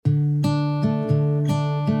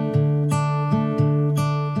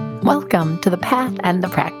Welcome to The Path and the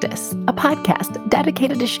Practice, a podcast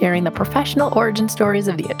dedicated to sharing the professional origin stories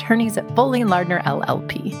of the attorneys at Foley & Lardner,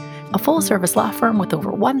 LLP, a full-service law firm with over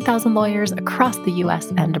 1,000 lawyers across the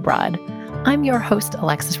U.S. and abroad. I'm your host,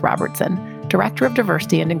 Alexis Robertson, Director of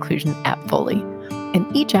Diversity and Inclusion at Foley. In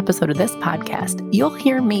each episode of this podcast, you'll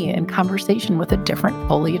hear me in conversation with a different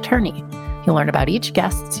Foley attorney. You'll learn about each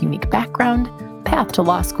guest's unique background, path to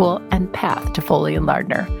law school, and path to Foley &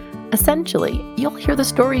 Lardner. Essentially, you'll hear the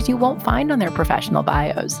stories you won't find on their professional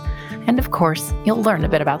bios. And of course, you'll learn a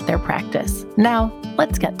bit about their practice. Now,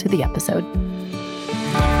 let's get to the episode.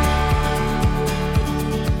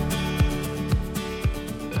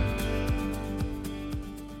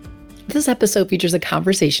 This episode features a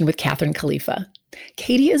conversation with Katherine Califa.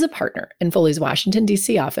 Katy is a partner in Foley's Washington,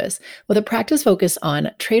 D.C. office with a practice focus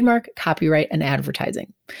on trademark, copyright, and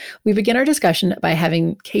advertising. We begin our discussion by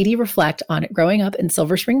having Katy reflect on growing up in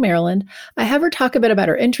Silver Spring, Maryland. I have her talk a bit about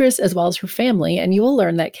her interests as well as her family, and you will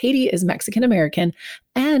learn that Katy is Mexican-American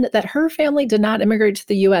and that her family did not immigrate to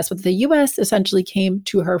the U.S., but the U.S. essentially came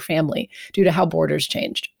to her family due to how borders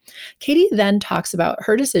changed. Katy then talks about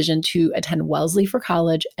her decision to attend Wellesley for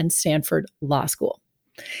college and Stanford Law School.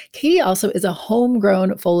 Katy also is a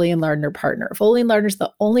homegrown Foley & Lardner partner. Foley & Lardner is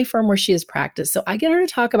the only firm where she has practiced. So I get her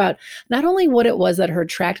to talk about not only what it was that her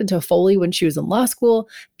attracted to Foley when she was in law school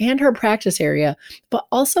and her practice area, but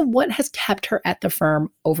also what has kept her at the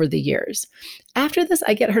firm over the years. After this,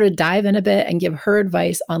 I get her to dive in a bit and give her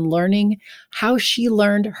advice on learning how she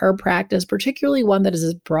learned her practice, particularly one that is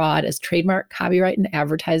as broad as trademark, copyright, and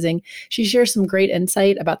advertising. She shares some great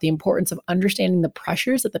insight about the importance of understanding the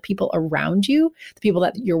pressures that the people around you, the people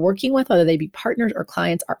that you're working with, whether they be partners or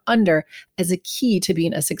clients, are under as a key to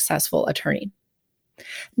being a successful attorney.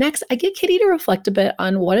 Next, I get Katy to reflect a bit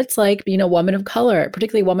on what it's like being a woman of color,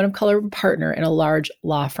 particularly a woman of color partner in a large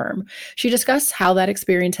law firm. She discussed how that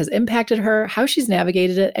experience has impacted her, how she's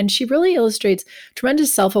navigated it, and she really illustrates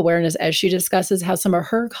tremendous self-awareness as she discusses how some of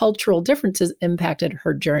her cultural differences impacted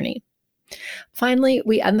her journey. Finally,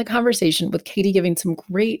 we end the conversation with Katy giving some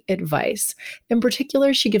great advice. In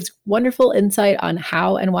particular, she gives wonderful insight on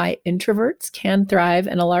how and why introverts can thrive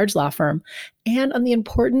in a large law firm and on the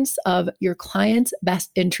importance of your client's best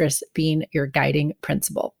interests being your guiding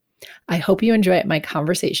principle. I hope you enjoy my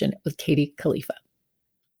conversation with Katy Califa.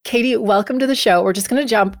 Katy, welcome to the show. We're just going to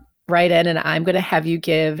jump right in and I'm going to have you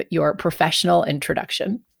give your professional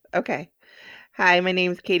introduction. Okay. Hi, my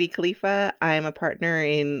name is Katy Califa. I'm a partner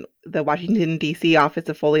in the Washington, D.C. office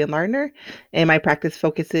of Foley & Lardner, and my practice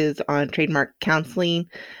focuses on trademark counseling,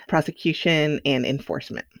 prosecution, and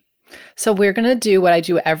enforcement. So we're going to do what I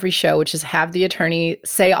do every show, which is have the attorney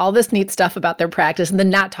say all this neat stuff about their practice and then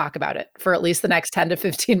not talk about it for at least the next 10 to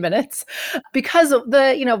 15 minutes. Because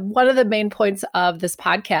one of the main points of this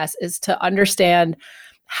podcast is to understand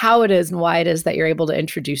how it is and why it is that you're able to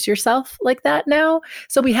introduce yourself like that now.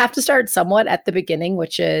 So we have to start somewhat at the beginning,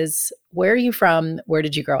 which is, where are you from? Where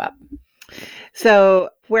did you grow up? So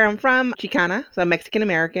where I'm from, Chicana, so I'm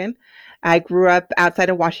Mexican-American. I grew up outside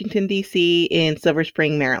of Washington, D.C. in Silver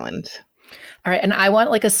Spring, Maryland. All right. And I want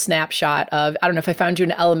like a snapshot of, I don't know if I found you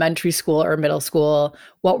in elementary school or middle school.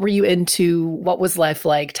 What were you into? What was life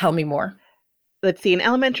like? Tell me more. Let's see. In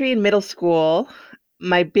elementary and middle school,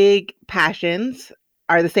 my big passions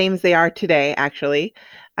are the same as they are today, actually.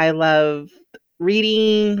 I love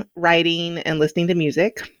reading, writing, and listening to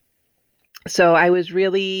music. So I was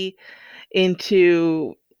really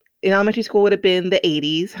into, in elementary school would have been the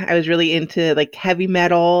 80s. I was really into like heavy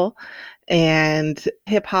metal and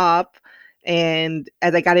hip hop. And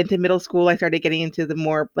as I got into middle school, I started getting into the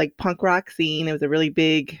more like punk rock scene. It was a really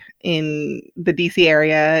big in the DC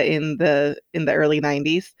area in the early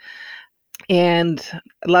 90s. And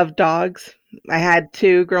I loved dogs. I had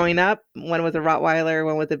two growing up. One was a Rottweiler,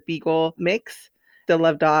 one was a Beagle mix. Still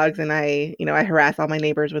love dogs, and I harass all my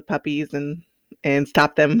neighbors with puppies and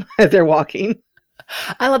stop them as they're walking.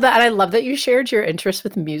 I love that. And I love that you shared your interest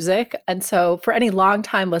with music. And so for any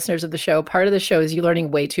longtime listeners of the show, part of the show is you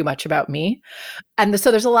learning way too much about me. And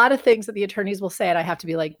so there's a lot of things that the attorneys will say, and I have to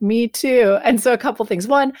be like, me too. And so a couple things.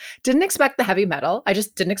 One, didn't expect the heavy metal. I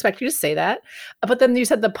just didn't expect you to say that. But then you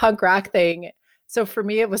said the punk rock thing. So for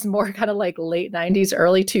me, it was more kind of like late 90s,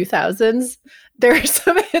 early 2000s. There are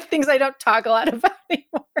some things I don't talk a lot about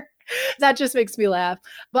anymore. That just makes me laugh.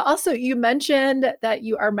 But also, you mentioned that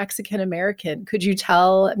you are Mexican-American. Could you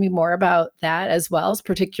tell me more about that as well, as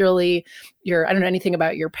particularly I don't know anything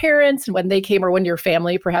about your parents and when they came or when your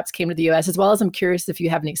family perhaps came to the U.S., as well as I'm curious if you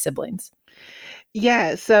have any siblings.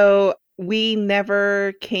 Yeah, so we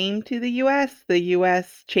never came to the U.S. The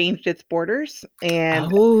U.S. changed its borders.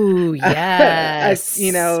 And, oh, yes.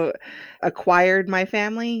 acquired my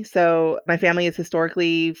family. So my family is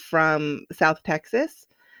historically from South Texas.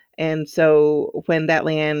 And so when that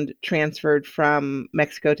land transferred from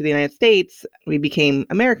Mexico to the United States, we became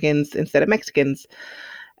Americans instead of Mexicans.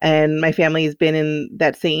 And my family has been in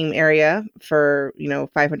that same area for,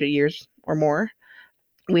 500 years or more.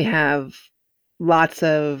 We have lots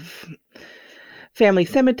of family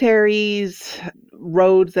cemeteries,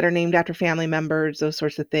 roads that are named after family members, those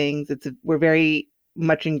sorts of things. We're very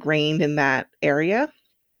much ingrained in that area.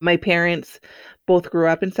 My parents both grew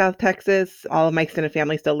up in South Texas. All of my extended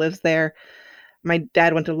family still lives there. My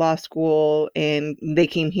dad went to law school and they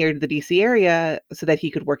came here to the DC area so that he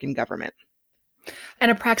could work in government. And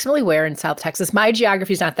approximately where in South Texas? My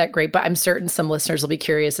geography is not that great, but I'm certain some listeners will be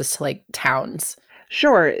curious as to like towns.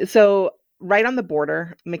 Sure. So right on the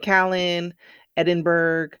border, McAllen,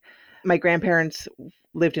 Edinburgh. My grandparents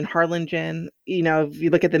lived in Harlingen. If you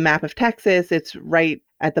look at the map of Texas, it's right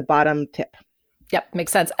at the bottom tip. Yep,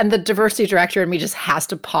 makes sense. And the diversity director in me just has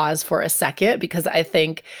to pause for a second because I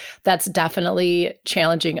think that's definitely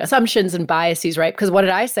challenging assumptions and biases, right? Because what did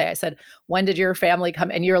I say? I said, when did your family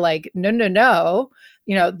come? And you're like, no.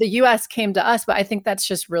 The US came to us, but I think that's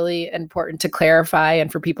just really important to clarify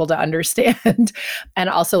and for people to understand. And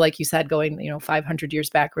also, like you said, going, 500 years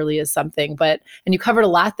back really is something. And you covered a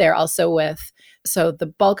lot there also so the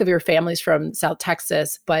bulk of your family's from South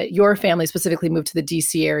Texas, but your family specifically moved to the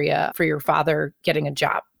DC area for your father getting a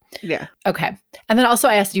job. Yeah. Okay. And then also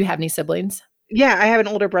I asked, do you have any siblings? Yeah, I have an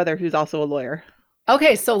older brother who's also a lawyer.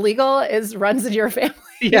 Okay, so legal runs in your family.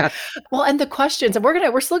 Yeah. Well, and the questions, and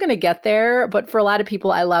we're still gonna get there, but for a lot of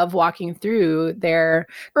people, I love walking through their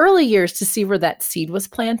early years to see where that seed was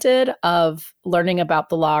planted of learning about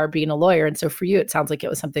the law or being a lawyer. And so for you, it sounds like it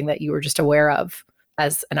was something that you were just aware of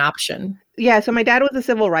as an option. Yeah, so my dad was a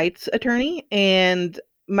civil rights attorney, and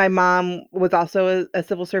my mom was also a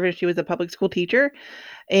civil servant. She was a public school teacher.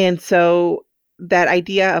 And so that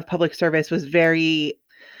idea of public service was very,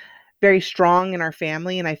 very strong in our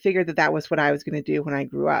family. And I figured that was what I was going to do when I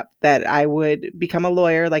grew up, that I would become a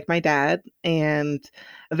lawyer like my dad and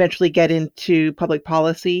eventually get into public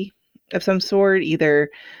policy of some sort, either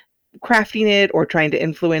crafting it or trying to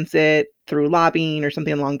influence it through lobbying or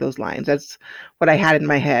something along those lines. That's what I had in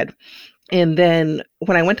my head. And then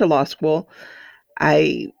when I went to law school,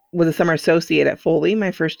 I was a summer associate at Foley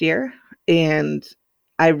my first year. And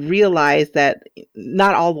I realized that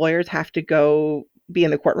not all lawyers have to go be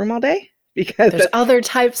in the courtroom all day. Because there's other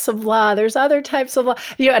types of law.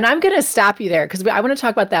 And I'm going to stop you there because I want to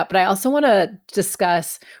talk about that. But I also want to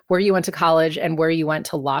discuss where you went to college and where you went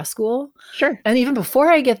to law school. Sure. And even before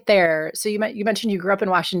I get there, so you mentioned you grew up in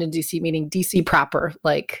Washington, D.C., meaning D.C. proper.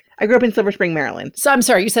 Like I grew up in Silver Spring, Maryland. So I'm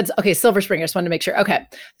sorry, you said, okay, Silver Spring. I just wanted to make sure. Okay.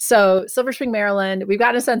 So Silver Spring, Maryland, we've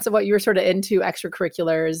gotten a sense of what you were sort of into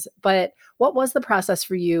extracurriculars. But what was the process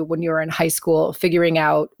for you when you were in high school, figuring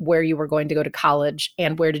out where you were going to go to college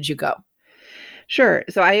and where did you go? Sure.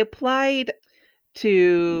 So I applied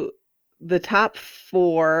to the top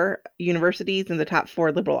 4 universities and the top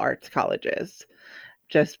 4 liberal arts colleges,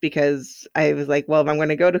 just because I was like, well, if I'm going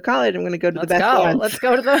to go to college, I'm going to go to the best ones. Let's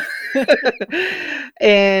go to the.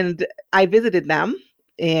 And I visited them,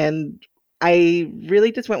 and I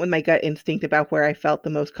really just went with my gut instinct about where I felt the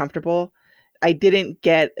most comfortable. I didn't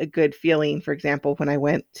get a good feeling, for example, when I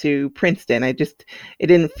went to Princeton. It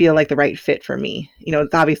didn't feel like the right fit for me.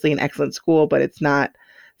 It's obviously an excellent school, but it's not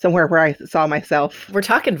somewhere where I saw myself. We're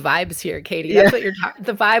talking vibes here, Katy. That's what you're talking.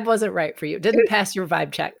 The vibe wasn't right for you. It didn't pass your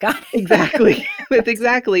vibe check. Got it. Exactly. That's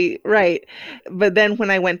exactly right. But then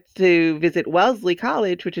when I went to visit Wellesley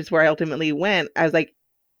College, which is where I ultimately went, I was like,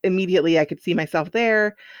 immediately I could see myself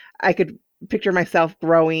there. I could picture myself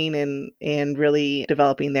growing and really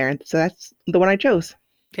developing there. And so that's the one I chose.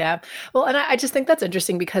 Yeah. Well, and I just think that's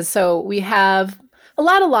interesting because so we have a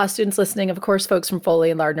lot of law students listening, of course, folks from Foley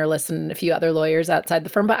and Lardner listen, and a few other lawyers outside the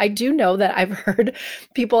firm. But I do know that I've heard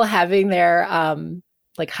people having their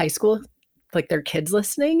like high school, like their kids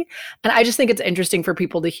listening. And I just think it's interesting for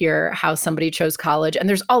people to hear how somebody chose college. And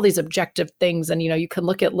there's all these objective things. And, you can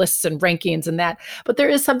look at lists and rankings and that. But there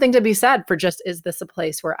is something to be said for just, is this a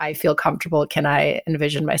place where I feel comfortable? Can I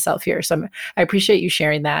envision myself here? So I appreciate you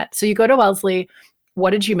sharing that. So you go to Wellesley.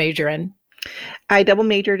 What did you major in? I double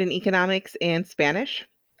majored in economics and Spanish.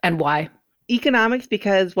 And why? Economics,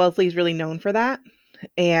 because Wellesley is really known for that.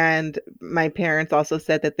 And my parents also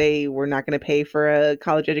said that they were not going to pay for a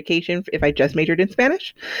college education if I just majored in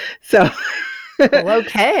Spanish. So, well,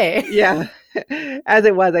 okay. Yeah. As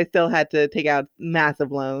it was, I still had to take out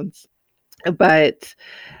massive loans. But,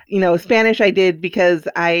 Spanish I did because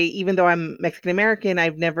even though I'm Mexican American,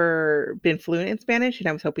 I've never been fluent in Spanish. And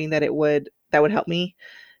I was hoping that that would help me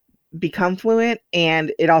become fluent,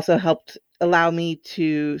 and it also helped allow me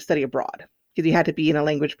to study abroad because you had to be in a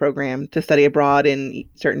language program to study abroad in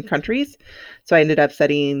certain countries. So I ended up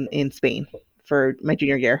studying in Spain for my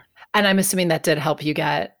junior year. And I'm assuming that did help you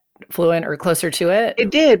get fluent or closer to it.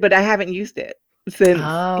 It did, but I haven't used it since, it's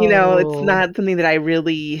Oh. not something that I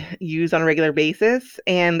really use on a regular basis.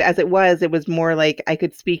 And as it was more like I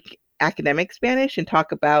could speak academic Spanish and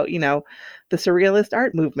talk about, the surrealist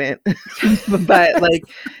art movement. But like,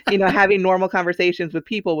 having normal conversations with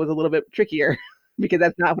people was a little bit trickier because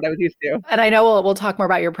that's not what I was used to. And I know we'll talk more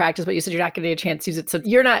about your practice, but you said you're not getting a chance to use it. So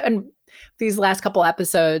you're not, and these last couple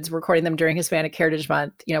episodes, recording them during Hispanic Heritage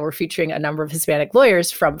Month, we're featuring a number of Hispanic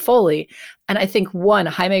lawyers from Foley. And I think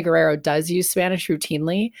Jaime Guerrero does use Spanish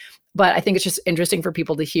routinely, but I think it's just interesting for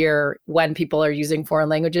people to hear when people are using foreign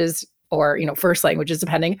languages or, first languages,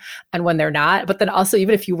 depending, and when they're not. But then also,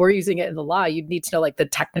 even if you were using it in the law, you'd need to know like the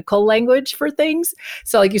technical language for things.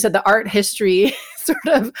 So like you said, the art history sort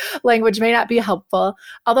of language may not be helpful.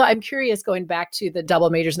 Although I'm curious, going back to the double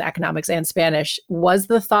majors in economics and Spanish, was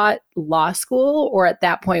the thought law school, or at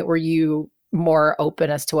that point, were you more open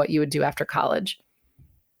as to what you would do after college?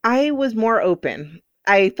 I was more open.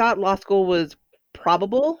 I thought law school was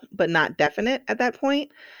probable, but not definite at that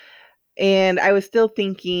point. And I was still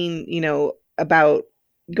thinking, about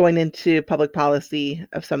going into public policy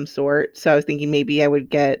of some sort. So I was thinking maybe I would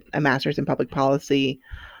get a master's in public policy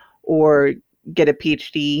or get a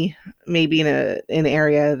PhD, maybe in an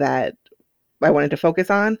area that I wanted to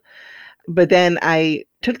focus on. But then I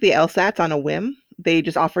took the LSATs on a whim. They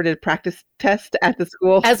just offered a practice test at the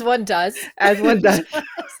school. As one does. As one does.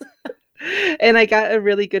 And I got a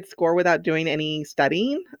really good score without doing any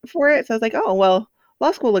studying for it. So I was like, oh, well,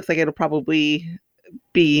 law school looks like it'll probably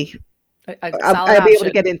be, I'll be able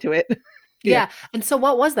to get into it. Yeah. And so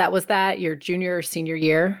what was that? Was that your junior or senior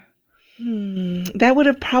year? That would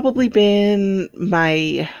have probably been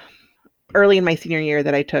early in my senior year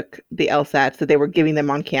that I took the LSATs, that they were giving them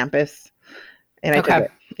on campus. And I took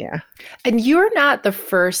it. Yeah. And you're not the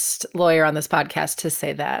first lawyer on this podcast to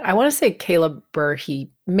say that. I want to say Caleb Burr, he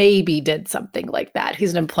maybe did something like that.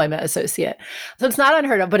 He's an employment associate. So it's not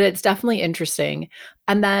unheard of, but it's definitely interesting.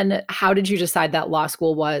 And then how did you decide that law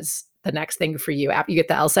school was the next thing for you? After you get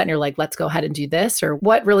the LSAT and you're like, let's go ahead and do this? Or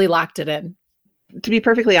what really locked it in? To be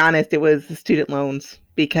perfectly honest, it was the student loans,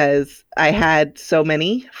 because I had so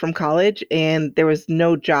many from college and there was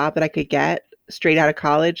no job that I could get straight out of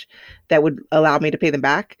college that would allow me to pay them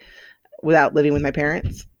back without living with my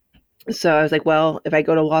parents. So I was like, well, if I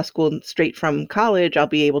go to law school straight from college, I'll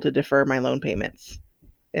be able to defer my loan payments.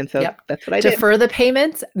 And so that's what I did. Defer the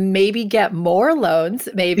payments, maybe get more loans,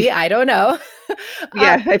 maybe, I don't know.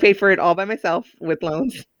 Yeah, I paid for it all by myself with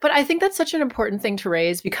loans. But I think that's such an important thing to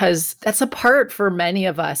raise, because that's a part for many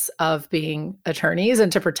of us of being attorneys, and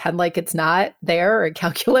to pretend like it's not there, or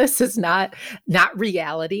calculus is not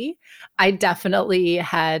reality. I definitely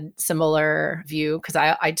had similar view, because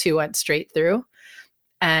I too went straight through.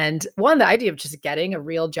 And the idea of just getting a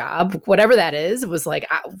real job, whatever that is, was like,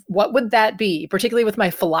 what would that be? Particularly with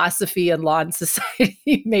my philosophy and law and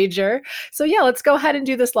society major. So yeah, let's go ahead and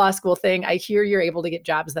do this law school thing. I hear you're able to get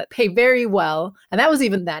jobs that pay very well. And that was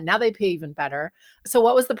even then. Now they pay even better. So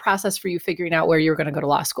what was the process for you figuring out where you were going to go to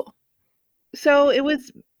law school? So it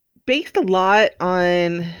was based a lot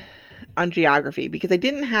on geography, because I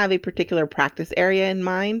didn't have a particular practice area in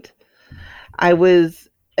mind. I was,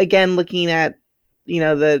 again, looking at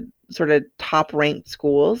the sort of top ranked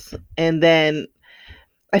schools. And then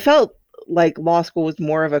I felt like law school was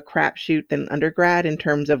more of a crapshoot than undergrad in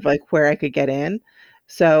terms of like where I could get in.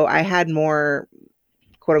 So I had more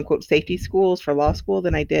quote unquote safety schools for law school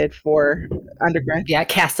than I did for undergrad. Yeah,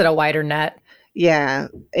 casted a wider net. Yeah.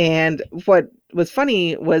 And what was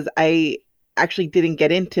funny was I actually didn't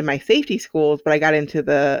get into my safety schools, but I got into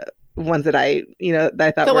the ones that I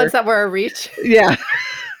thought the ones that were a reach. Yeah.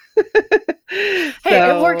 Hey,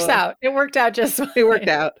 it works out. It worked out just fine. It worked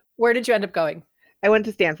out. Where did you end up going? I went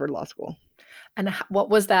to Stanford Law School. And what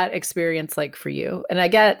was that experience like for you? And I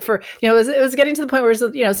get it was getting to the point where it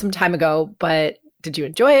was, some time ago, but did you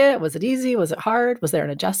enjoy it? Was it easy? Was it hard? Was there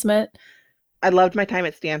an adjustment? I loved my time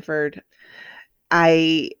at Stanford.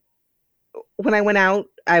 When I went out,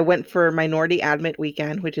 I went for Minority Admit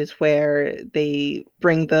Weekend, which is where they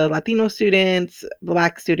bring the Latino students,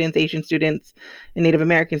 Black students, Asian students, and Native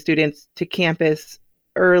American students to campus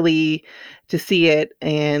early to see it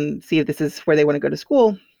and see if this is where they want to go to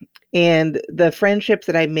school. And the friendships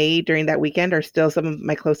that I made during that weekend are still some of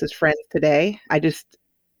my closest friends today. I just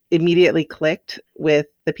immediately clicked with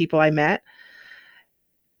the people I met,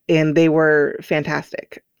 and they were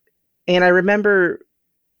fantastic. And I remember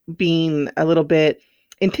being a little bit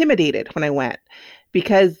intimidated when I went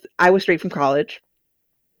because I was straight from college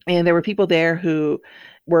and there were people there who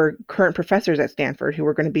were current professors at Stanford who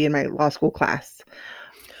were going to be in my law school class.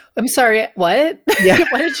 I'm sorry, what? Yeah.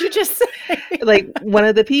 What did you just say? Like one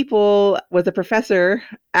of the people was a professor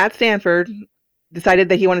at Stanford, decided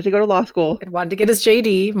that he wanted to go to law school. I wanted to get his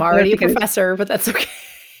JD. I'm already a professor, but that's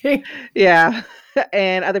okay. Yeah.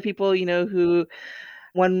 And other people, who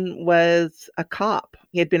one was a cop.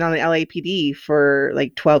 He had been on the LAPD for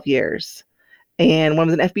like 12 years. And one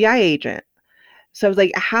was an FBI agent. So I was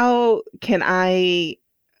like, how can I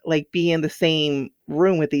like be in the same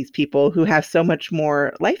room with these people who have so much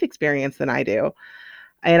more life experience than I do?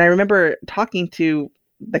 And I remember talking to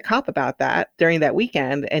the cop about that during that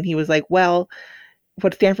weekend. And he was like, well,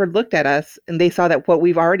 what Stanford looked at us and they saw that what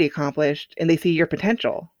we've already accomplished and they see your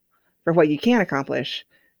potential for what you can accomplish.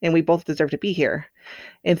 And we both deserve to be here.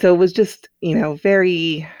 And so it was just, that's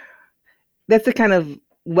the kind of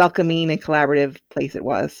welcoming and collaborative place it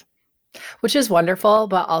was. Which is wonderful,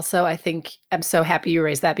 but also I think I'm so happy you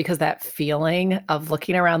raised that because that feeling of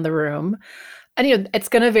looking around the room, and it's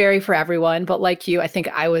going to vary for everyone, but like you, I think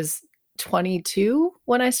I was 22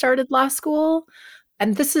 when I started law school.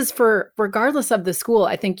 And this is for regardless of the school,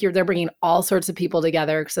 I think they're bringing all sorts of people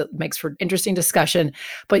together because it makes for interesting discussion.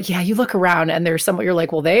 But yeah, you look around and there's someone you're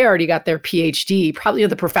like, well, they already got their PhD. Probably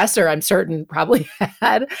the professor, I'm certain, probably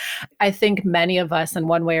had. I think many of us in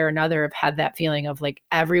one way or another have had that feeling of like,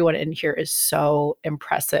 everyone in here is so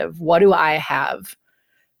impressive. What do I have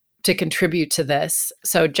to contribute to this?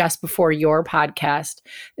 So just before your podcast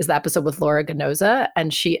is the episode with Laura Ganoza,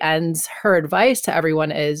 and she ends her advice to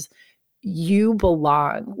everyone is, you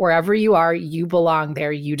belong wherever you are, you belong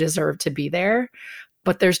there, you deserve to be there.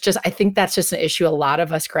 But I think that's just an issue a lot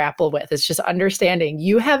of us grapple with. It's just understanding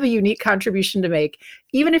you have a unique contribution to make,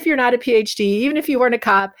 even if you're not a PhD, even if you weren't a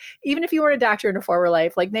cop, even if you weren't a doctor in a former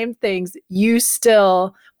life, like name things, you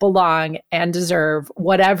still belong and deserve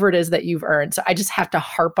whatever it is that you've earned. So I just have to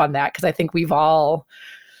harp on that because I think we've all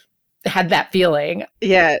had that feeling.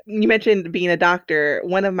 Yeah. You mentioned being a doctor.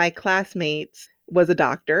 One of my classmates was a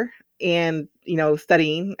doctor and,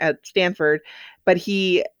 studying at Stanford, but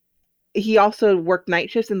he also worked night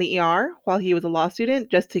shifts in the ER while he was a law student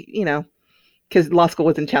just to, because law school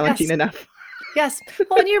wasn't challenging enough. Yes.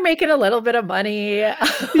 Well, and you're making a little bit of money.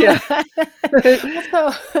 Yeah.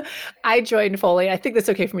 So I joined Foley. I think that's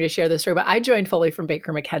okay for me to share this story, but I joined Foley from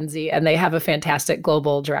Baker McKenzie, and they have a fantastic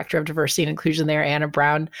global director of diversity and inclusion there, Anna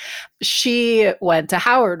Brown. She went to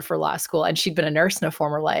Howard for law school, and she'd been a nurse in a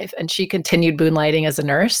former life, and she continued moonlighting as a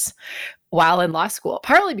nurse while in law school,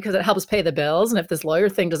 partly because it helps pay the bills. And if this lawyer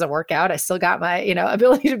thing doesn't work out, I still got my,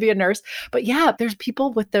 ability to be a nurse. But yeah, there's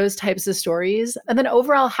people with those types of stories. And then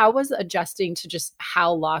overall, how was adjusting to just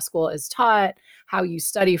how law school is taught, how you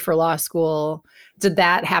study for law school? Did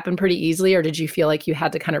that happen pretty easily, or did you feel like you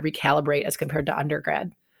had to kind of recalibrate as compared to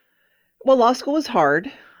undergrad? Well, law school is hard.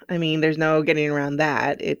 I mean, there's no getting around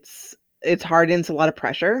that. It's hard and it's a lot of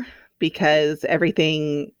pressure, because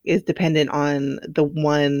everything is dependent on the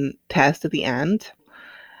one test at the end.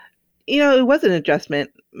 It was an adjustment.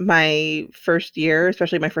 My first year,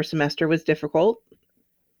 especially my first semester, was difficult.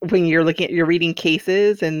 When you're reading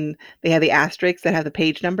cases and they have the asterisks that have the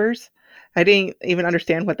page numbers. I didn't even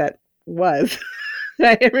understand what that was.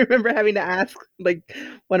 I remember having to ask like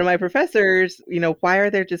one of my professors, why are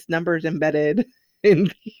there just numbers embedded in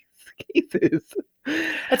these cases?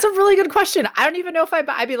 That's a really good question. I don't even know if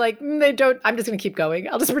I'd be like, they don't, I'm just going to keep going.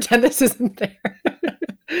 I'll just pretend this isn't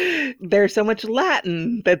there. There's so much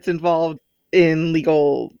Latin that's involved in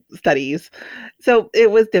legal studies. So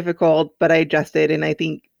it was difficult, but I adjusted. And I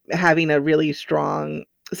think having a really strong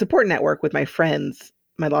support network with my friends,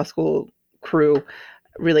 my law school crew,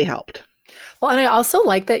 really helped. Well, and I also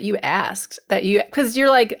like that you asked because you're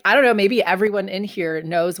like, I don't know, maybe everyone in here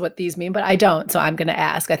knows what these mean, but I don't. So I'm going to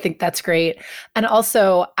ask. I think that's great. And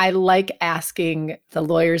also I like asking the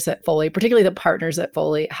lawyers at Foley, particularly the partners at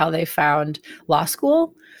Foley, how they found law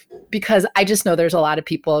school, because I just know there's a lot of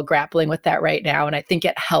people grappling with that right now. And I think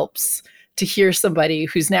it helps to hear somebody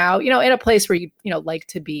who's now, in a place where you like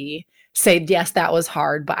to be, say, yes, that was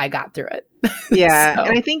hard, but I got through it. Yeah. So.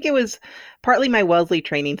 And I think it was partly my Wellesley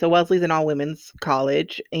training. So Wellesley's an all-women's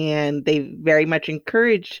college, and they very much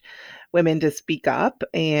encourage women to speak up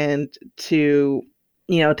and to,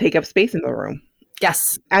 take up space in the room.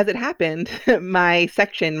 Yes. As it happened, my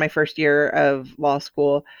section, my first year of law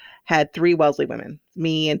school, had 3 Wellesley women,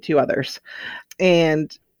 me and 2 others.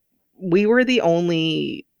 And we were the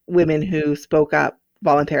only women who spoke up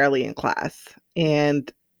voluntarily in class.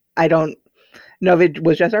 And I don't know if it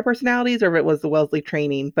was just our personalities or if it was the Wellesley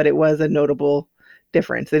training, but it was a notable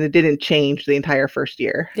difference, and it didn't change the entire first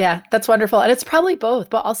year. Yeah, that's wonderful. And it's probably both,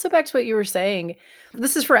 but also back to what you were saying.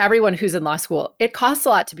 This is for everyone who's in law school. It costs a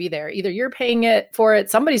lot to be there. Either you're paying it for it,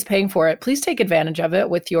 somebody's paying for it. Please take advantage of it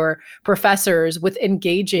with your professors, with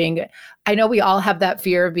engaging. I know we all have that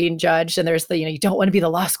fear of being judged, and there's the, you don't want to be the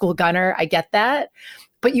law school gunner. I get that.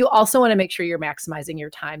 But you also want to make sure you're maximizing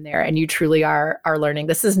your time there and you truly are learning.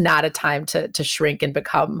 This is not a time to shrink and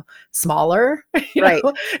become smaller. Right.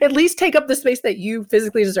 At least take up the space that you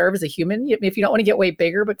physically deserve as a human. If you don't want to get way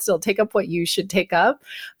bigger, but still take up what you should take up.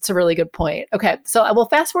 It's a really good point. Okay. So I will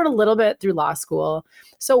fast forward a little bit through law school.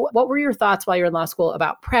 So what were your thoughts while you're in law school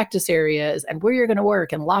about practice areas and where you're going to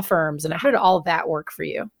work and law firms, and how did all of that work for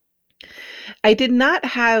you? I did not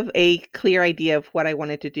have a clear idea of what I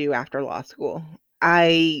wanted to do after law school.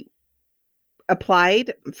 I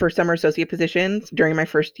applied for summer associate positions during my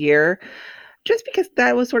first year just because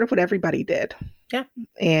that was sort of what everybody did. Yeah.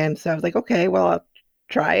 And so I was like, okay, well, I'll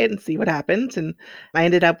try it and see what happens. And I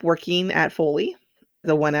ended up working at Foley,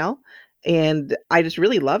 the 1L, and I just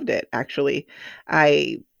really loved it, actually.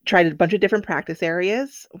 I tried a bunch of different practice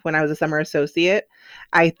areas when I was a summer associate.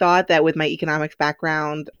 I thought that with my economics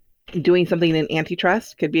background, doing something in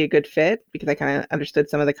antitrust could be a good fit because I kind of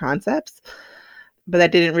understood some of the concepts. But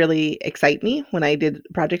that didn't really excite me when I did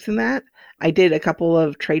projects in that. I did a couple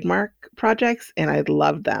of trademark projects and I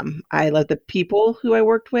loved them. I loved the people who I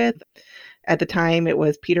worked with. At the time, it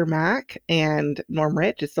was Peter Mack and Norm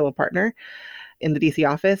Rich is still a partner in the DC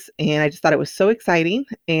office. And I just thought it was so exciting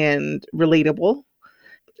and relatable.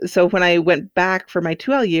 So when I went back for my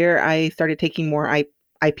 2L year, I started taking more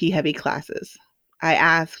IP heavy classes. I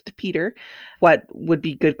asked Peter what would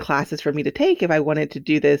be good classes for me to take if I wanted to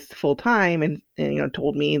do this full time, and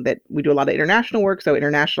told me that we do a lot of international work, so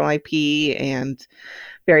international IP and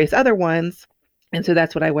various other ones. And so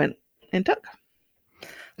that's what I went and took.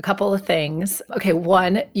 A couple of things. Okay,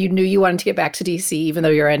 one, you knew you wanted to get back to DC, even though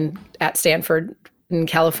you're at Stanford in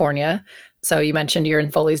California. So you mentioned you're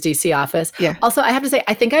in Foley's DC office. Yeah. Also, I have to say,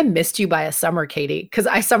 I think I missed you by a summer, Katy, because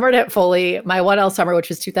I summered at Foley, my 1L summer, which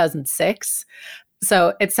was 2006.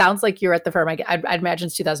 So it sounds like you're at the firm. I'd imagine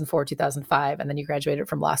it's 2004, 2005, and then you graduated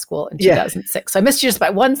from law school in 2006. So I missed you just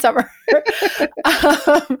by one summer.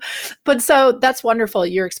 But so that's wonderful.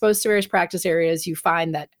 You're exposed to various practice areas. You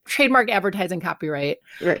find that trademark, advertising, copyright,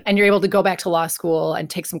 right, and you're able to go back to law school and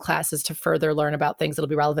take some classes to further learn about things that'll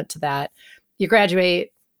be relevant to that. You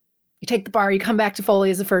graduate, you take the bar, you come back to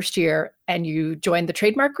Foley as a first year, and you join the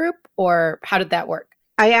trademark group, or how did that work?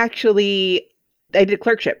 I did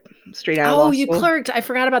clerkship straight out of law school. Oh, you clerked. I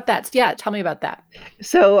forgot about that. Yeah, tell me about that.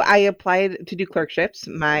 So I applied to do clerkships.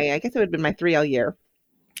 I guess it would have been my 3L year.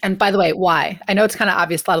 And by the way, why? I know it's kind of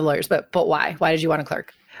obvious, a lot of lawyers, but why? Why did you want to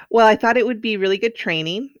clerk? Well, I thought it would be really good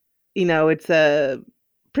training. It's a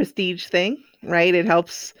prestige thing, right? It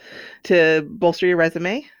helps to bolster your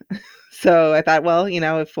resume. So I thought, well,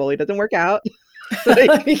 if Foley doesn't work out,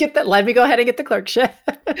 let me go ahead and get the clerkship.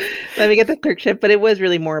 Let me get the clerkship. But it was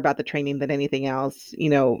really more about the training than anything else.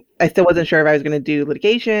 I still wasn't sure if I was going to do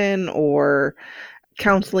litigation or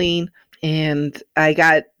counseling. And I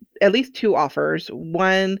got at least 2 offers.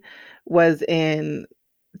 One was in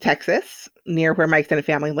Texas, near where my extended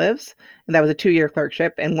family lives. And that was a 2-year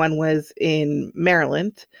clerkship. And one was in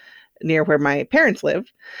Maryland, near where my parents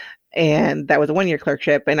live. And that was a 1-year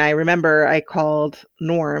clerkship. And I remember I called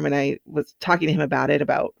Norm and I was talking to him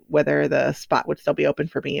about whether the spot would still be open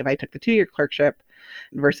for me if I took the 2-year clerkship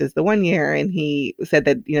versus the 1 year. And he said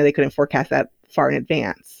that, they couldn't forecast that far in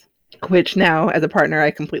advance, which now as a partner, I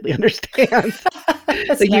completely understand.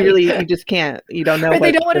 So you just can't, you don't know. Right,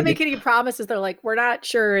 they don't want to make any promises. They're like, we're not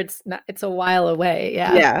sure, it's a while away.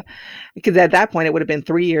 Yeah. Yeah. Because at that point it would have been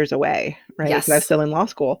 3 years away, right? Yes. Because I was still in law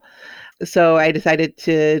school. So I decided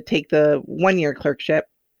to take the 1-year clerkship.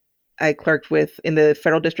 I clerked in the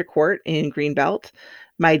federal district court in Greenbelt.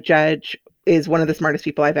 My judge is one of the smartest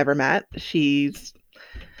people I've ever met. She's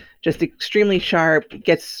just extremely sharp,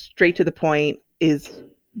 gets straight to the point, is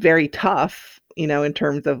very tough, in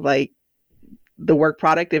terms of like the work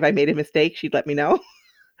product. If I made a mistake, she'd let me know.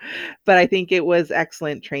 But I think it was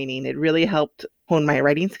excellent training. It really helped hone my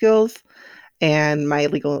writing skills and my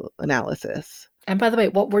legal analysis. And by the way,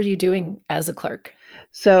 what were you doing as a clerk?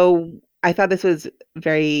 So I thought this was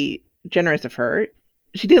very generous of her.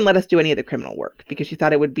 She didn't let us do any of the criminal work because she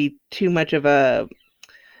thought it would be too much of a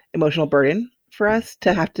emotional burden for us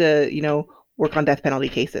to have to, work on death penalty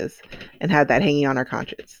cases and have that hanging on our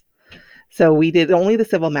conscience. So we did only the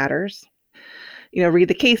civil matters, read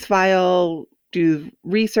the case file, do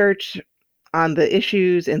research on the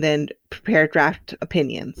issues, and then prepare draft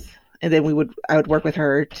opinions. And then I would work with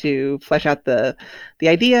her to flesh out the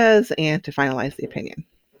ideas and to finalize the opinion.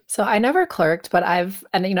 So I never clerked, but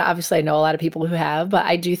obviously I know a lot of people who have, but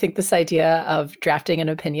I do think this idea of drafting an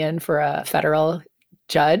opinion for a federal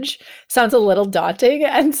judge sounds a little daunting.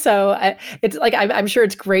 And so it's like, I'm sure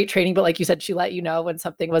it's great training, but like you said, she let you know when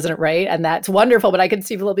something wasn't right. And that's wonderful. But I can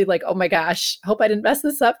see people be like, oh my gosh, hope I didn't mess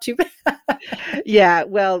this up too bad. Yeah,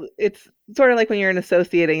 well, it's sort of like when you're an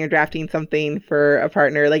associate and you're drafting something for a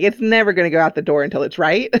partner, like it's never going to go out the door until it's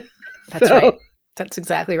right. That's right. That's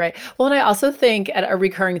exactly right. Well, and I also think a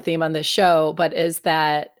recurring theme on this show, but is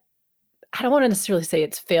that I don't want to necessarily say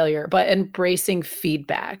it's failure, but embracing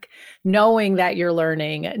feedback, knowing that you're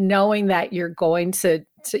learning, knowing that you're going to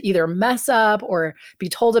either mess up or be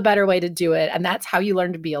told a better way to do it. And that's how you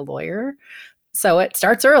learn to be a lawyer. So it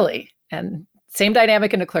starts early, and same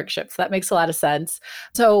dynamic in a clerkship. So that makes a lot of sense.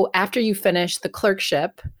 So after you finish the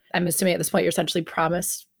clerkship, I'm assuming at this point you're essentially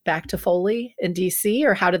promised back to Foley in DC,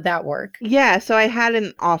 or how did that work? Yeah, so I had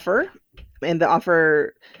an offer, and the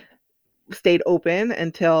offer stayed open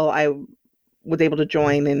until I was able to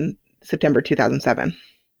join in September 2007.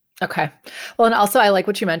 Okay. Well, and also I like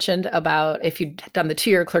what you mentioned about if you'd done the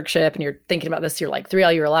 2-year clerkship and you're thinking about this, you're like 3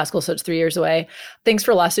 law school, so it's 3 years away. Things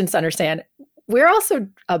for law students to understand. We're also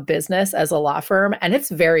a business as a law firm, and it's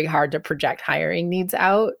very hard to project hiring needs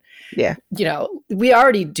out. Yeah. We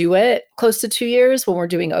already do it close to 2 years when we're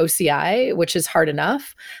doing OCI, which is hard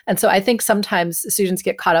enough. And so I think sometimes students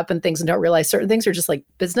get caught up in things and don't realize certain things are just like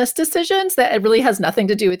business decisions that it really has nothing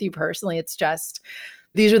to do with you personally. It's just,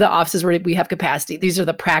 these are the offices where we have capacity. These are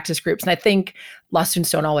the practice groups. And I think law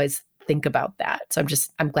students don't always think about that. So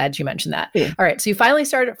I'm glad you mentioned that. Yeah. All right. So you finally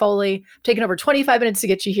started at Foley, taken over 25 minutes to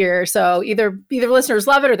get you here. So either listeners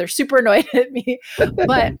love it or they're super annoyed at me.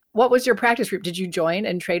 But what was your practice group? Did you join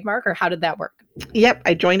in trademark, or how did that work? Yep.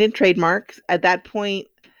 I joined in trademark. At that point,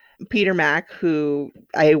 Peter Mack, who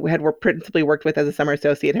I had principally worked with as a summer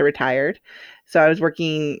associate, had retired. So I was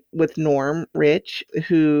working with Norm Rich,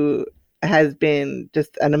 who has been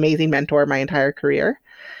just an amazing mentor my entire career.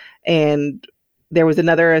 And there was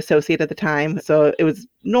another associate at the time. So it was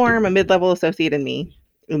Norm, a mid-level associate, and me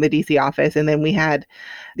in the DC office. And then we had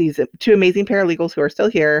these 2 amazing paralegals who are still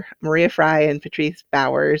here, Maria Fry and Patrice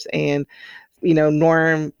Bowers. And,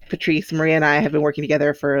 Norm, Patrice, Maria, and I have been working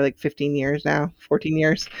together for like 15 years now, 14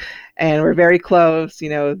 years. And we're very close.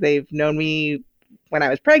 They've known me when I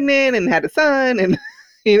was pregnant and had a son and,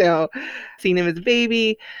 seen him as a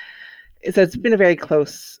baby. So it's been a very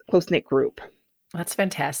close-knit group. That's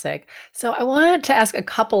fantastic. So I wanted to ask a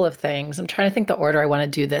couple of things. I'm trying to think the order I want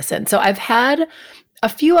to do this in. So I've had a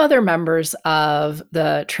few other members of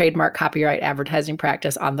the trademark copyright advertising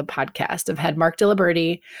practice on the podcast. I've had Mark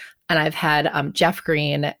Diliberti, and I've had Jeff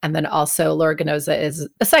Green, and then also Laura Ganoza is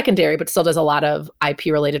a secondary, but still does a lot of IP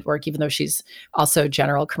related work, even though she's also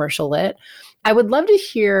general commercial lit. I would love to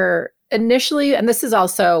hear initially, and this is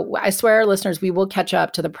also, I swear, listeners, we will catch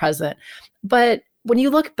up to the present, but when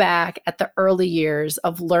you look back at the early years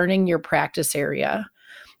of learning your practice area,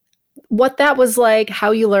 what that was like,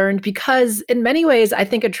 how you learned, because in many ways, I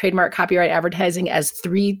think of trademark copyright advertising as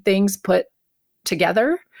 3 things put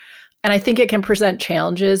together. And I think it can present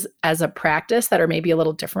challenges as a practice that are maybe a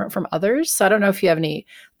little different from others. So I don't know if you have any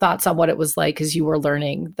thoughts on what it was like as you were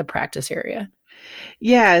learning the practice area.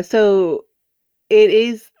 Yeah, so it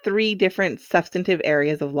is 3 different substantive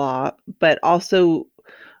areas of law, but also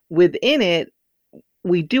within it,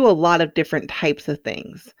 we do a lot of different types of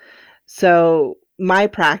things. So my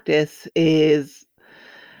practice is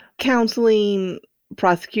counseling,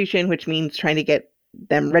 prosecution, which means trying to get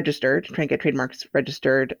them registered, trying to get trademarks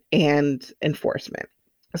registered, and enforcement.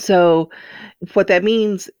 So what that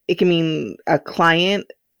means, it can mean a client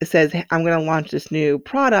says, hey, I'm going to launch this new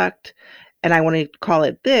product and I want to call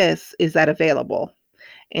it this. Is that available?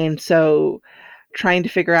 And so trying to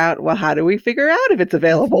figure out, well, how do we figure out if it's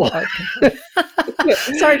available?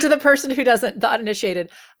 Sorry to the person who doesn't, the uninitiated.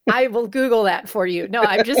 I will Google that for you. No,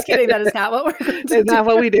 I'm just kidding. That is not what we're going to do. It's not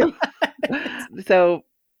what we do. So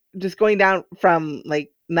just going down from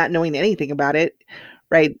like not knowing anything about it,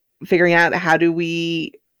 right? Figuring out how do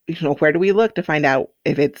we, where do we look to find out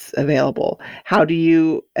if it's available? How do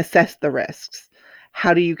you assess the risks?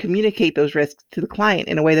 How do you communicate those risks to the client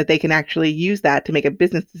in a way that they can actually use that to make a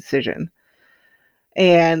business decision?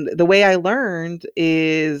 And the way I learned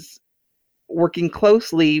is working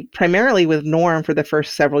closely, primarily with Norm for the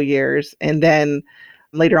first several years. And then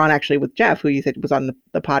later on, actually with Jeff, who you said was on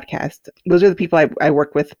the podcast. Those are the people I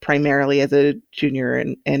work with primarily as a junior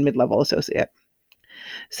and mid-level associate.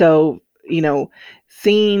 So,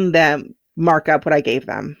 seeing them mark up what I gave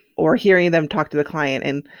them or hearing them talk to the client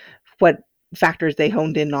and what factors they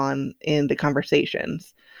honed in on in the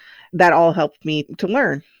conversations. That all helped me to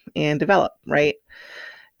learn and develop, right?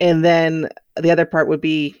 And then the other part would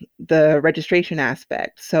be the registration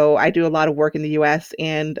aspect. So I do a lot of work in the US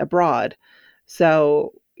and abroad.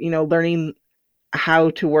 So, learning how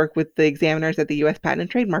to work with the examiners at the US Patent and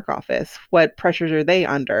Trademark Office. What pressures are they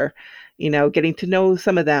under? Getting to know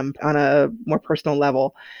some of them on a more personal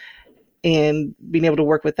level and being able to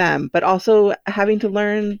work with them, but also having to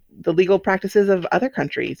learn the legal practices of other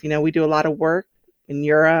countries. We do a lot of work in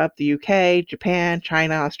Europe, the UK, Japan,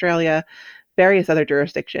 China, Australia, various other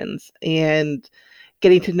jurisdictions, and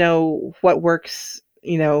getting to know what works,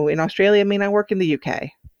 in Australia may not work in the UK,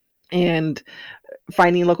 and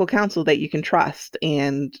finding local counsel that you can trust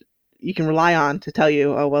and you can rely on to tell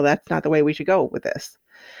you, oh, well, that's not the way we should go with this.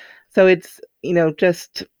 So it's,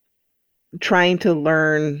 just trying to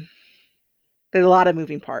learn. There's a lot of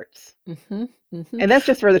moving parts. Mm-hmm, mm-hmm. And that's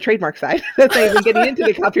just for the trademark side. That's not even getting into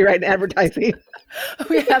the copyright and advertising.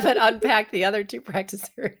 We haven't unpacked the other two practice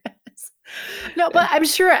areas. No, but I'm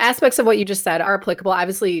sure aspects of what you just said are applicable,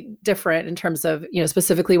 obviously different in terms of,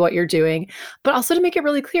 specifically what you're doing, but also to make it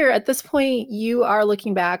really clear at this point, you are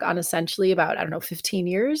looking back on essentially about, 15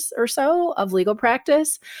 years or so of legal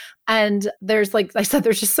practice. And there's, like I said,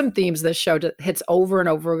 there's just some themes this show hits over and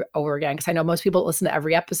over again, because I know most people listen to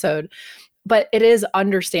every episode. But it is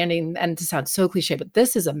understanding, and to sound so cliche, but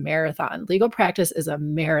this is a marathon. Legal practice is a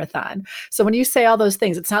marathon. So when you say all those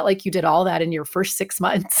things, it's not like you did all that in your first 6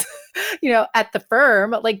 months, at the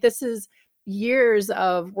firm. Like, this is years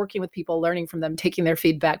of working with people, learning from them, taking their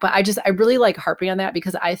feedback. But I really like harping on that,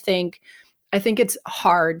 because I think it's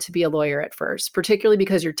hard to be a lawyer at first, particularly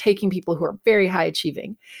because you're taking people who are very high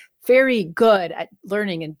achieving, very good at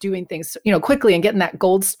learning and doing things, quickly and getting that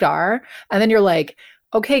gold star. And then you're like,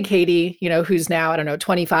 okay, Katy, who's now,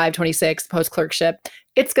 25, 26, post-clerkship,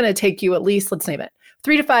 it's going to take you at least, let's name it,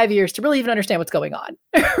 3 to 5 years to really even understand what's going on,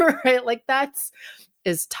 right? Like,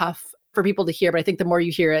 is tough for people to hear, but I think the more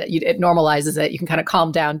you hear it, it normalizes it. You can kind of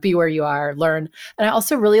calm down, be where you are, learn. And I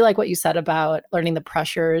also really like what you said about learning the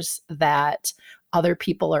pressures that other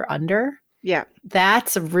people are under. Yeah.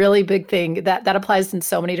 That's a really big thing that applies in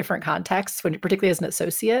so many different contexts, particularly as an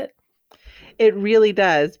associate. It really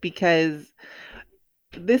does, because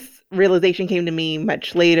this realization came to me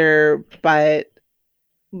much later, but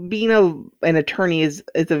being an attorney is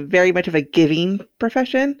a very much of a giving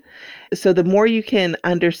profession. So the more you can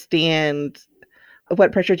understand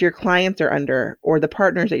what pressures your clients are under, or the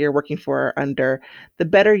partners that you're working for are under, the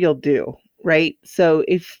better you'll do, right? So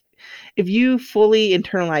if you fully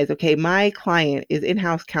internalize, okay, my client is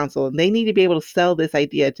in-house counsel and they need to be able to sell this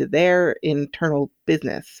idea to their internal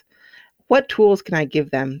business, what tools can I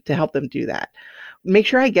give them to help them do that? Make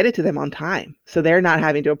sure I get it to them on time, so they're not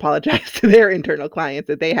having to apologize to their internal clients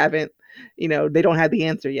that they haven't, they don't have the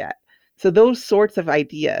answer yet. So those sorts of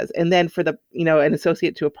ideas. And then for the, an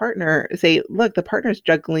associate to a partner, say, look, the partner's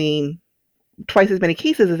juggling twice as many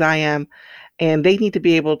cases as I am, and they need to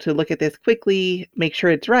be able to look at this quickly, make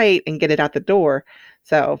sure it's right, and get it out the door.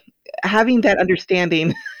 So having that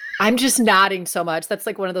understanding. I'm just nodding so much. That's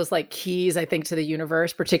like one of those keys, I think, to the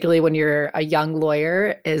universe, particularly when you're a young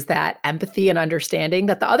lawyer, is that empathy and understanding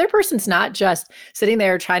that the other person's not just sitting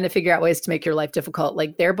there trying to figure out ways to make your life difficult.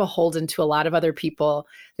 Like, they're beholden to a lot of other people.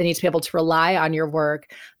 They need to be able to rely on your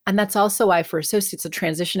work. And that's also why for associates, a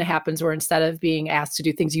transition happens where instead of being asked to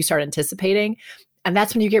do things, you start anticipating. And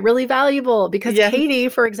that's when you get really valuable, because yes. Katy,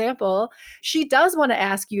 for example, she does want to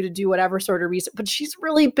ask you to do whatever sort of research, but she's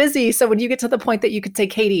really busy. So when you get to the point that you could say,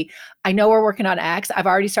 Katy, I know we're working on X. I've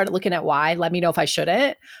already started looking at Y. Let me know if I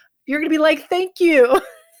shouldn't. You're going to be like, thank you.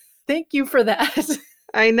 Thank you for that.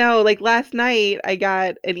 I know. Like, last night, I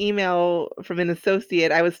got an email from an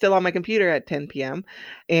associate. I was still on my computer at 10 p.m.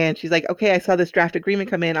 And she's like, okay, I saw this draft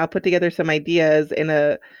agreement come in. I'll put together some ideas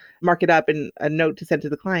and mark it up and a note to send to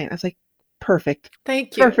the client. I was like, perfect.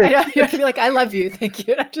 Thank you. Perfect. I know, you have to be like, I love you. Thank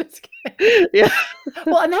you. I'm just kidding. Yeah.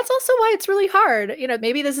 Well, and that's also why it's really hard.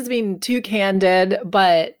 Maybe this is being too candid,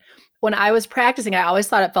 but when I was practicing, I always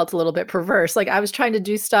thought it felt a little bit perverse. Like, I was trying to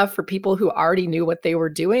do stuff for people who already knew what they were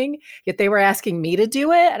doing, yet they were asking me to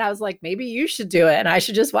do it. And I was like, maybe you should do it. And I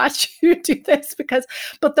should just watch you do this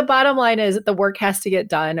but the bottom line is that the work has to get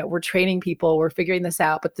done. We're training people, we're figuring this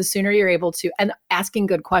out. But the sooner you're able to, and asking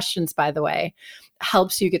good questions, by the way,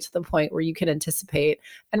 helps you get to the point where you can anticipate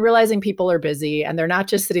and realizing people are busy and they're not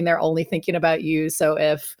just sitting there only thinking about you. So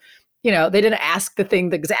if they didn't ask the thing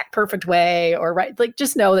the exact perfect way or right,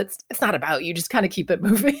 just know that it's not about you. Just kind of keep it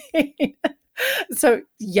moving. So,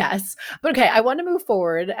 yes. But okay, I want to move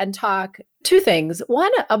forward and talk two things.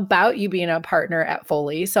 One, about you being a partner at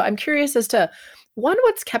Foley. So, I'm curious as to one,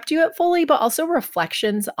 what's kept you at Foley, but also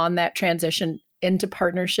reflections on that transition into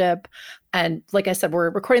partnership. And like I said, we're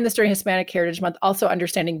recording this during Hispanic Heritage Month, also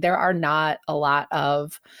understanding there are not a lot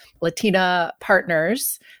of Latina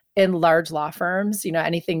partners in large law firms,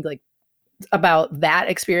 anything like about that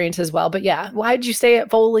experience as well. But yeah, why did you stay at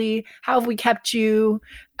Foley? How have we kept you?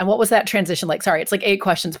 And what was that transition like? Sorry, it's like 8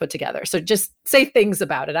 questions put together. So just say things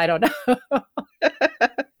about it. I don't know.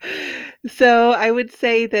 So I would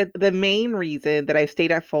say that the main reason that I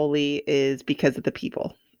stayed at Foley is because of the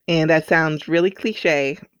people. And that sounds really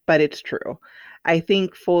cliche, but it's true. I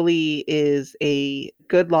think Foley is a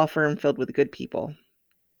good law firm filled with good people.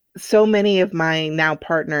 So many of my now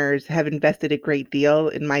partners have invested a great deal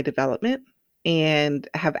in my development and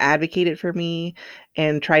have advocated for me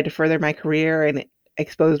and tried to further my career and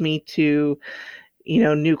expose me to,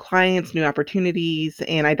 new clients, new opportunities.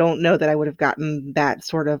 And I don't know that I would have gotten that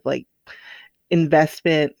sort of like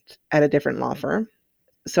investment at a different law firm.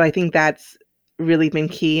 So I think that's really been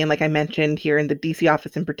key. And like I mentioned here in the DC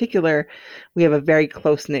office in particular, we have a very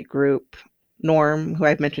close-knit group. Norm, who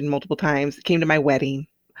I've mentioned multiple times, came to my wedding.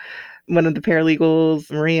 One of the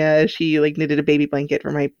paralegals, Maria, she like knitted a baby blanket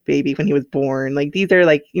for my baby when he was born. Like these are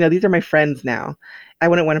these are my friends now. I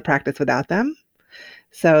wouldn't want to practice without them.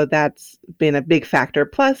 So that's been a big factor.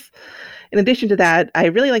 Plus, in addition to that, I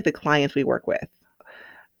really like the clients we work with.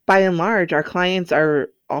 By and large, our clients are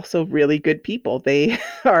also really good people. They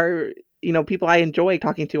are, people I enjoy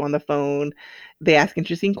talking to on the phone. They ask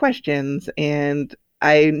interesting questions, and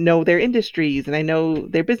I know their industries and I know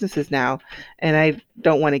their businesses now, and I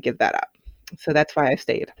don't want to give that up. So that's why I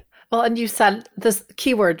stayed. Well, and you said this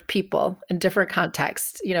keyword people in different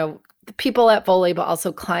contexts, the people at Foley, but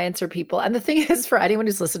also clients or people. And the thing is, for anyone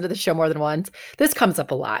who's listened to the show more than once, this comes up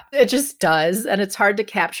a lot. It just does. And it's hard to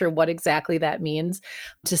capture what exactly that means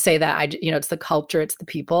to say that, it's the culture, it's the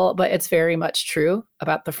people, but it's very much true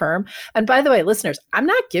about the firm. And by the way, listeners, I'm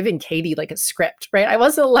not giving Katy like a script, right? I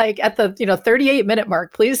wasn't like at the, 38-minute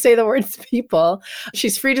mark, please say the words people.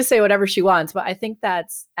 She's free to say whatever she wants, but I think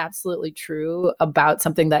that's absolutely true about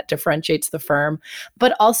something that differentiates the firm.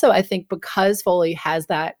 But also, I think because Foley has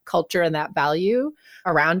that culture and that value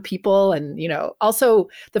around people, and also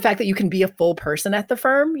the fact that you can be a full person at the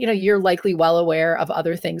firm, you're likely well aware of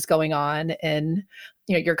other things going on in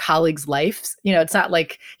your colleagues' lives. It's not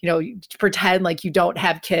like pretend like you don't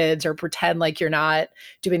have kids or pretend like you're not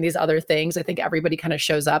doing these other things. I think everybody kind of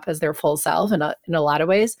shows up as their full self in a lot of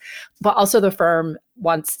ways. But also the firm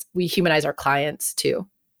wants we humanize our clients too,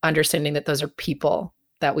 understanding that those are people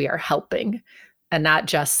that we are helping and not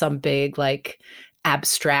just some big like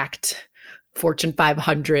abstract Fortune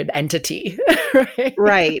 500 entity. Right?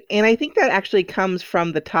 Right. And I think that actually comes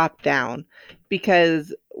from the top down,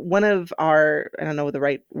 because one of our, I don't know the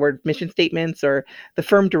right word, mission statements or the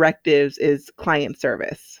firm directives is client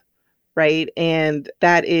service, right? And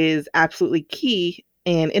that is absolutely key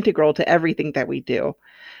and integral to everything that we do.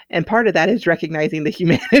 And part of that is recognizing the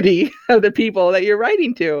humanity of the people that you're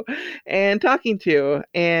writing to and talking to,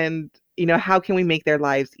 and, how can we make their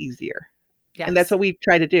lives easier? Yes. And that's what we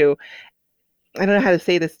try to do. I don't know how to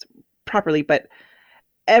say this properly, but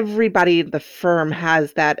everybody in the firm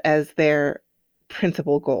has that as their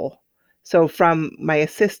principal goal. So from my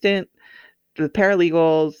assistant, the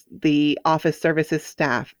paralegals, the office services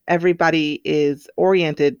staff, everybody is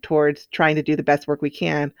oriented towards trying to do the best work we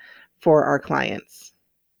can for our clients.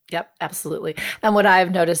 Yep, absolutely. And what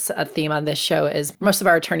I've noticed a theme on this show is most of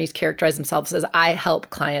our attorneys characterize themselves as I help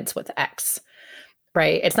clients with X,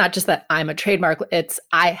 right? It's not just that I'm a trademark, it's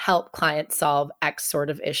I help clients solve X sort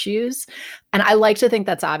of issues. And I like to think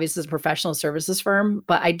that's obvious as a professional services firm,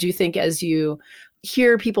 but I do think as you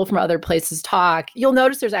hear people from other places talk, you'll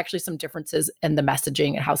notice there's actually some differences in the messaging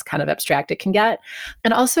and how kind of abstract it can get.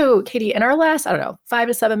 And also, Katy, in our last, 5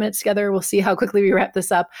 to 7 minutes together, we'll see how quickly we wrap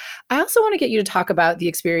this up. I also want to get you to talk about the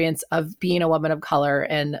experience of being a woman of color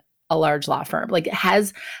in a large law firm. Like,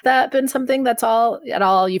 has that been something that's at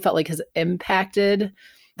all you felt like has impacted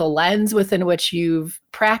the lens within which you've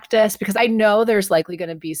practiced? Because I know there's likely going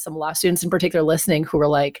to be some law students in particular listening who are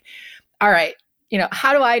like, all right,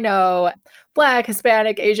 how do I know Black,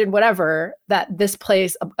 Hispanic, Asian, whatever, that this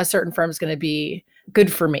place, a certain firm is going to be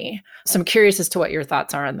good for me? So I'm curious as to what your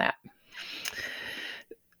thoughts are on that.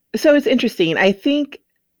 So it's interesting. I think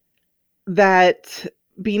that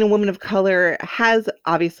being a woman of color has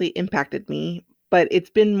obviously impacted me, but it's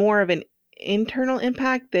been more of an internal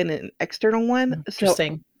impact than an external one.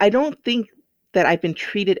 Interesting. So I don't think that I've been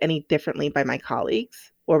treated any differently by my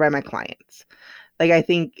colleagues or by my clients. Like, I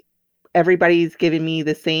think everybody's giving me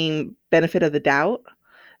the same benefit of the doubt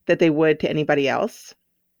that they would to anybody else.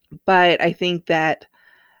 But I think that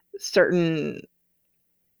certain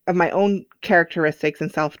of my own characteristics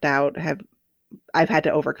and self-doubt I've had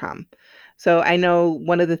to overcome. So I know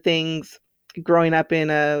one of the things growing up in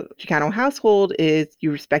a Chicano household is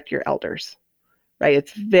you respect your elders, right?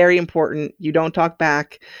 It's very important. You don't talk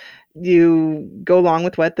back. You go along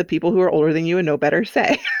with what the people who are older than you and know better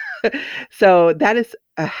say. So that is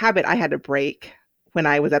a habit I had to break when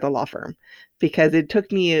I was at the law firm, because it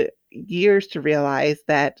took me years to realize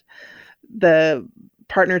that the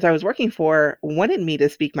partners I was working for wanted me to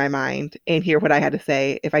speak my mind and hear what I had to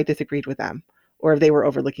say if I disagreed with them or if they were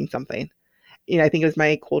overlooking something. I think it was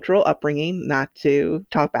my cultural upbringing not to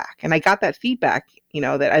talk back. And I got that feedback,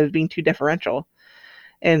 that I was being too deferential.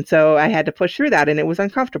 And so I had to push through that, and it was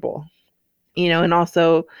uncomfortable. And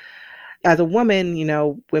also as a woman,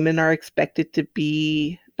 women are expected to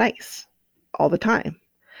be nice all the time.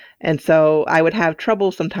 And so I would have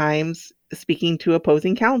trouble sometimes speaking to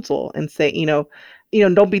opposing counsel and say,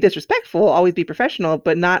 don't be disrespectful, always be professional,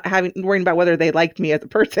 but not worrying about whether they liked me as a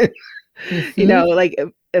person. Like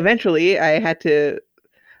eventually I had to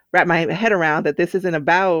wrap my head around that this isn't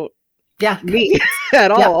about me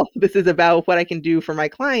at all. This is about what I can do for my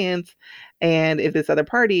clients. And if this other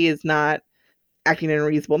party is not acting in a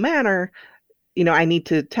reasonable manner, I need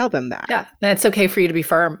to tell them that. Yeah. And it's okay for you to be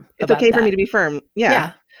firm. It's okay for me to be firm.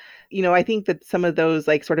 Yeah. I think that some of those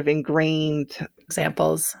like sort of ingrained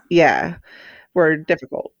examples. Yeah. Were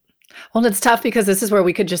difficult. Well, it's tough because this is where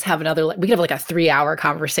we could just have we could have like a 3-hour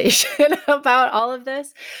conversation about all of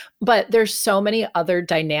this, but there's so many other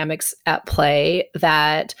dynamics at play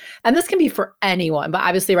and this can be for anyone, but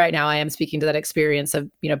obviously right now I am speaking to that experience of,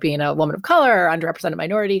 being a woman of color or underrepresented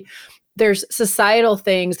minority. There's societal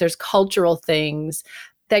things, there's cultural things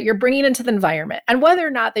that you're bringing into the environment, and whether or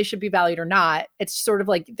not they should be valued or not, it's sort of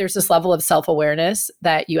like there's this level of self-awareness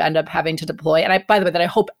that you end up having to deploy. And by the way, that I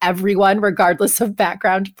hope everyone, regardless of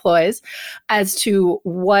background, deploys as to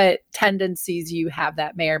what tendencies you have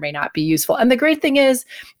that may or may not be useful. And the great thing is,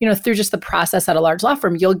 through just the process at a large law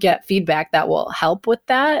firm, you'll get feedback that will help with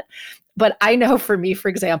that. But I know for me, for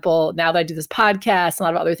example, now that I do this podcast and a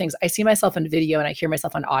lot of other things, I see myself in video and I hear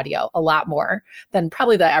myself on audio a lot more than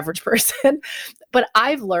probably the average person. But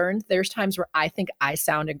I've learned there's times where I think I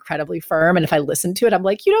sound incredibly firm. And if I listen to it, I'm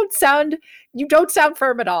like, you don't sound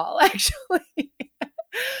firm at all, actually.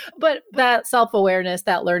 But that self-awareness,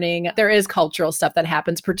 that learning, there is cultural stuff that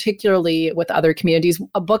happens, particularly with other communities.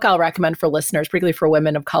 A book I'll recommend for listeners, particularly for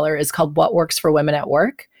women of color, is called What Works for Women at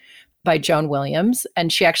Work by Joan Williams.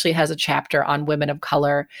 And she actually has a chapter on women of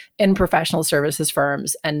color in professional services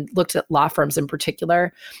firms and looked at law firms in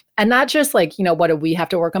particular. And not just like, what do we have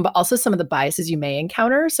to work on, but also some of the biases you may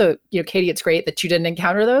encounter. So, Katy, it's great that you didn't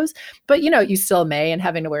encounter those, but, you still may, and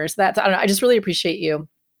having awareness of that. So I don't know, I just really appreciate you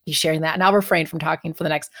sharing that. And I'll refrain from talking for the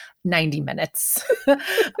next 90 minutes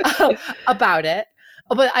about it.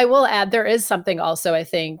 But I will add, there is something also, I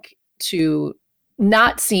think, to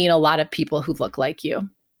not seeing a lot of people who look like you.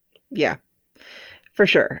 Yeah, for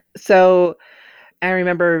sure. So I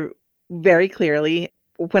remember very clearly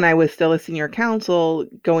when I was still a senior counsel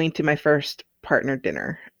going to my first partner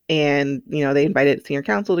dinner, and, they invited senior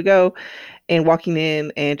counsel to go, and walking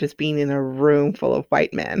in and just being in a room full of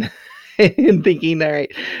white men and thinking, all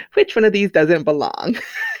right, which one of these doesn't belong,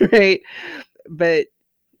 right? But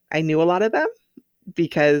I knew a lot of them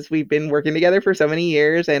because we've been working together for so many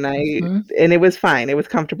years, and and it was fine. It was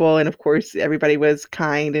comfortable. And of course, everybody was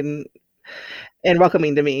kind and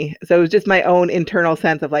welcoming to me. So it was just my own internal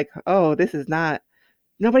sense of like, oh,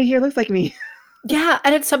 nobody here looks like me. Yeah.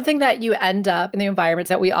 And it's something that you end up in the environments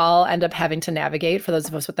that we all end up having to navigate for those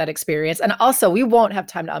of us with that experience. And also, we won't have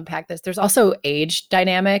time to unpack this. There's also age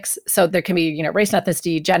dynamics. So there can be, race and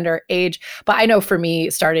ethnicity, gender, age. But I know for me,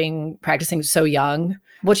 starting practicing so young,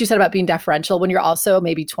 what you said about being deferential, when you're also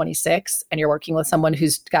maybe 26 and you're working with someone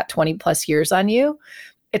who's got 20 plus years on you,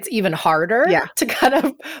 it's even harder to kind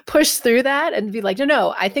of push through that and be like,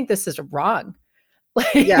 no, I think this is wrong.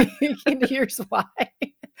 Here's why.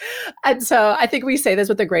 And so I think we say this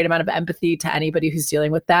with a great amount of empathy to anybody who's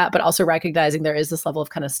dealing with that, but also recognizing there is this level of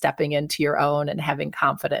kind of stepping into your own and having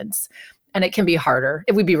confidence. And it can be harder.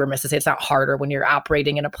 It would be remiss to say it's not harder when you're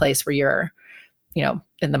operating in a place where you're,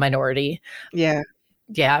 in the minority. Yeah.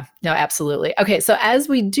 Yeah, no, absolutely. Okay, so as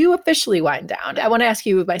we do officially wind down, I want to ask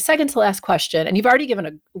you my second to last question, and you've already given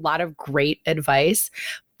a lot of great advice.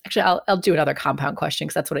 Actually, I'll do another compound question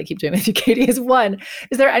because that's what I keep doing with you, Katy, is one,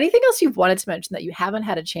 is there anything else you've wanted to mention that you haven't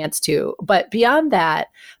had a chance to? But beyond that,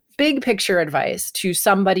 big picture advice to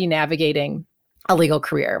somebody navigating a legal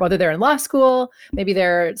career, whether they're in law school, maybe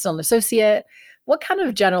they're still an associate. What kind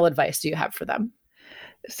of general advice do you have for them?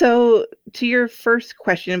 So, to your first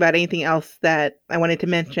question about anything else that I wanted to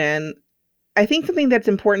mention, I think something that's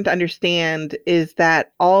important to understand is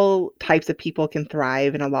that all types of people can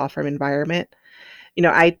thrive in a law firm environment.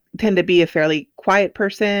 I tend to be a fairly quiet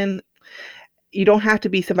person. You don't have to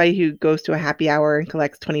be somebody who goes to a happy hour and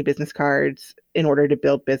collects 20 business cards in order to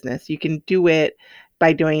build business. You can do it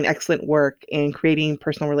by doing excellent work and creating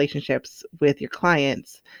personal relationships with your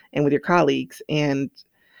clients and with your colleagues. And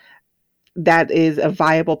that is a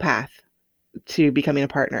viable path to becoming a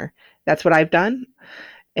partner. That's what I've done.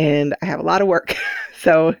 And I have a lot of work.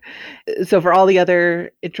 So for all the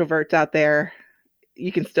other introverts out there,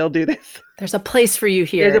 you can still do this. There's a place for you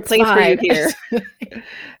here. There's a place for you here.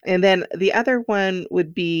 And then the other one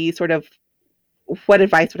would be sort of, what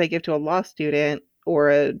advice would I give to a law student or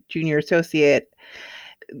a junior associate?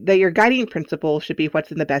 That your guiding principle should be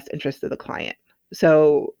what's in the best interest of the client.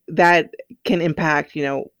 So that can impact,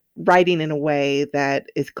 writing in a way that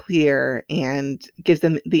is clear and gives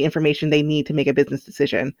them the information they need to make a business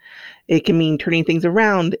decision. It can mean turning things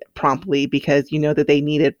around promptly because you know that they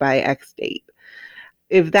need it by X date.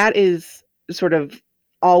 If that is sort of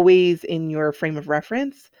always in your frame of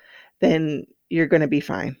reference, then you're going to be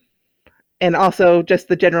fine. And also just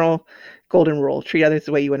the general golden rule, treat others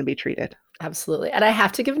the way you want to be treated. Absolutely. And I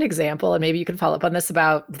have to give an example, and maybe you can follow up on this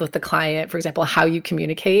about with the client, for example, how you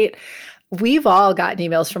communicate. We've all gotten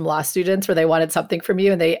emails from law students where they wanted something from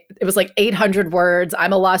you and it was like 800 words.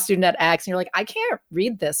 I'm a law student at X. And you're like, I can't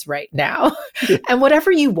read this right now. And whatever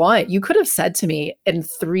you want, you could have said to me in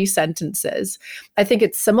 3 sentences. I think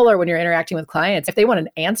it's similar when you're interacting with clients. If they want an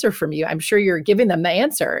answer from you, I'm sure you're giving them the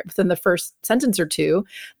answer within the first sentence or two.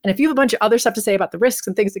 And if you have a bunch of other stuff to say about the risks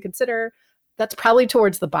and things to consider, that's probably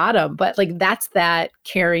towards the bottom. But like, that's that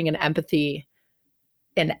caring and empathy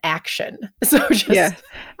in action. So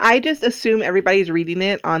I just assume everybody's reading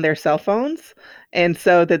it on their cell phones, and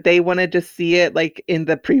so that they want to just see it like in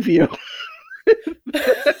the preview.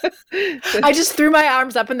 I just threw my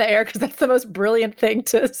arms up in the air because that's the most brilliant thing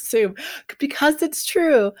to assume, because it's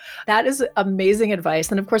true. That is amazing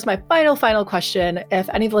advice. And of course, my final question, if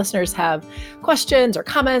any of the listeners have questions or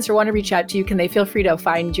comments or want to reach out to you, can they feel free to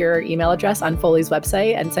find your email address on Foley's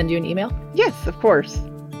website and send you an email? Yes, of course.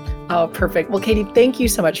 Oh, perfect. Well, Katy, thank you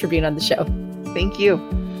so much for being on the show. Thank you.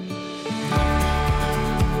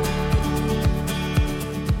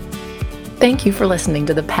 Thank you for listening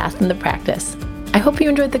to The Path and the Practice. I hope you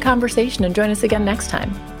enjoyed the conversation and join us again next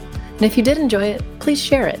time. And if you did enjoy it, please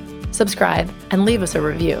share it, subscribe, and leave us a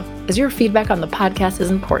review, as your feedback on the podcast is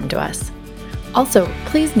important to us. Also,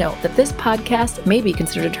 please note that this podcast may be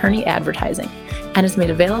considered attorney advertising and is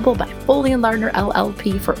made available by Foley & Lardner,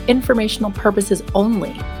 LLP for informational purposes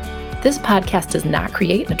only. This podcast does not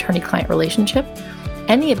create an attorney-client relationship.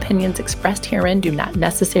 Any opinions expressed herein do not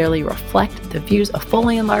necessarily reflect the views of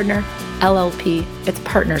Foley & Lardner, LLP, its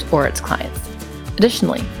partners, or its clients.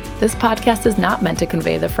 Additionally, this podcast is not meant to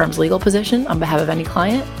convey the firm's legal position on behalf of any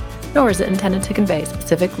client, nor is it intended to convey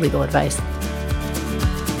specific legal advice.